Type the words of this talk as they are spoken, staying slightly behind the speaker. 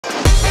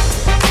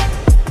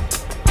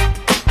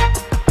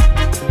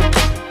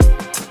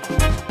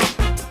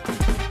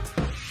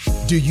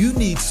Do you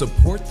need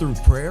support through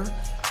prayer?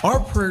 Our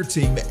prayer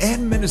team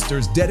and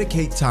ministers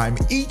dedicate time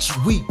each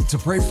week to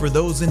pray for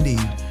those in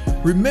need.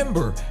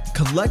 Remember,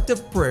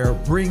 collective prayer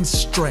brings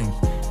strength,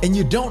 and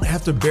you don't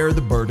have to bear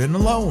the burden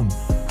alone.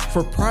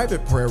 For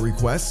private prayer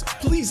requests,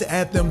 please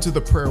add them to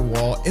the prayer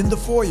wall in the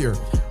foyer.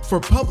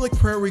 For public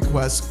prayer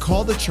requests,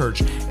 call the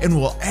church and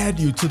we'll add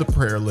you to the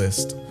prayer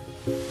list.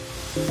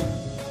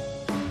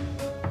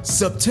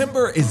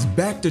 September is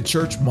Back to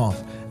Church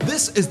Month.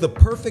 This is the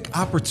perfect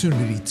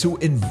opportunity to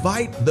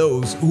invite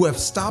those who have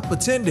stopped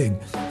attending,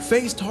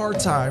 faced hard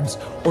times,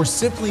 or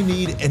simply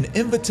need an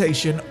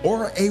invitation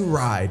or a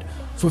ride.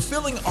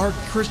 Fulfilling our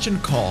Christian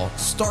call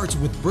starts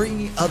with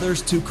bringing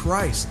others to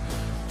Christ.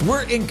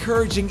 We're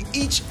encouraging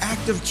each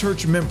active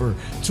church member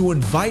to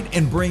invite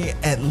and bring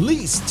at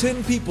least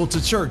 10 people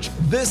to church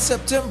this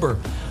September.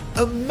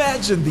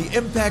 Imagine the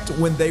impact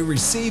when they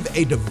receive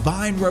a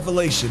divine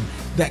revelation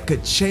that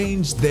could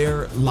change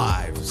their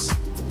lives.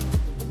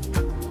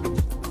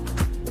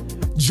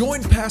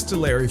 Join Pastor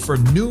Larry for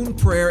noon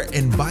prayer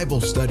and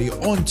Bible study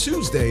on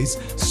Tuesdays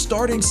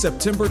starting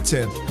September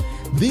 10th.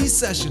 These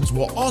sessions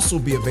will also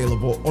be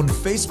available on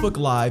Facebook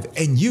Live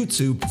and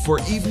YouTube for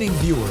evening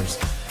viewers.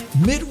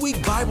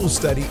 Midweek Bible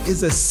study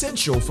is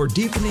essential for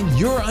deepening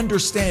your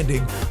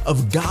understanding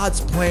of God's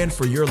plan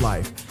for your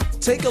life.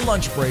 Take a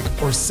lunch break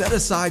or set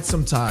aside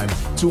some time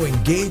to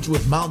engage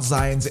with Mount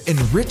Zion's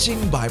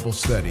enriching Bible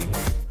study.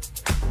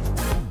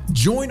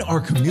 Join our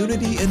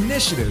community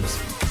initiatives.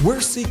 We're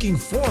seeking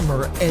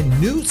former and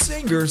new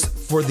singers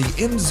for the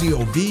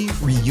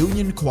MZOV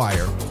Reunion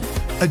Choir.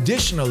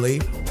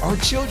 Additionally, our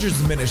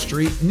children's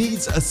ministry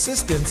needs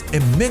assistants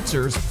and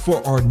mentors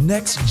for our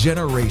next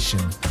generation.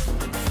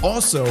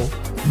 Also,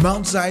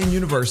 Mount Zion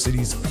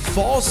University's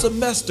fall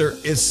semester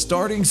is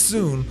starting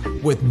soon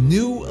with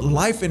new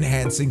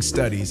life-enhancing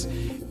studies.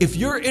 If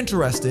you're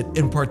interested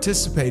in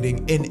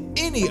participating in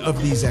any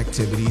of these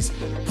activities,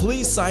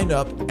 please sign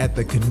up at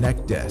the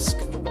Connect desk.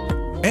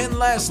 And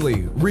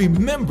lastly,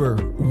 remember,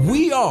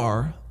 we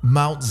are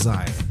Mount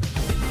Zion.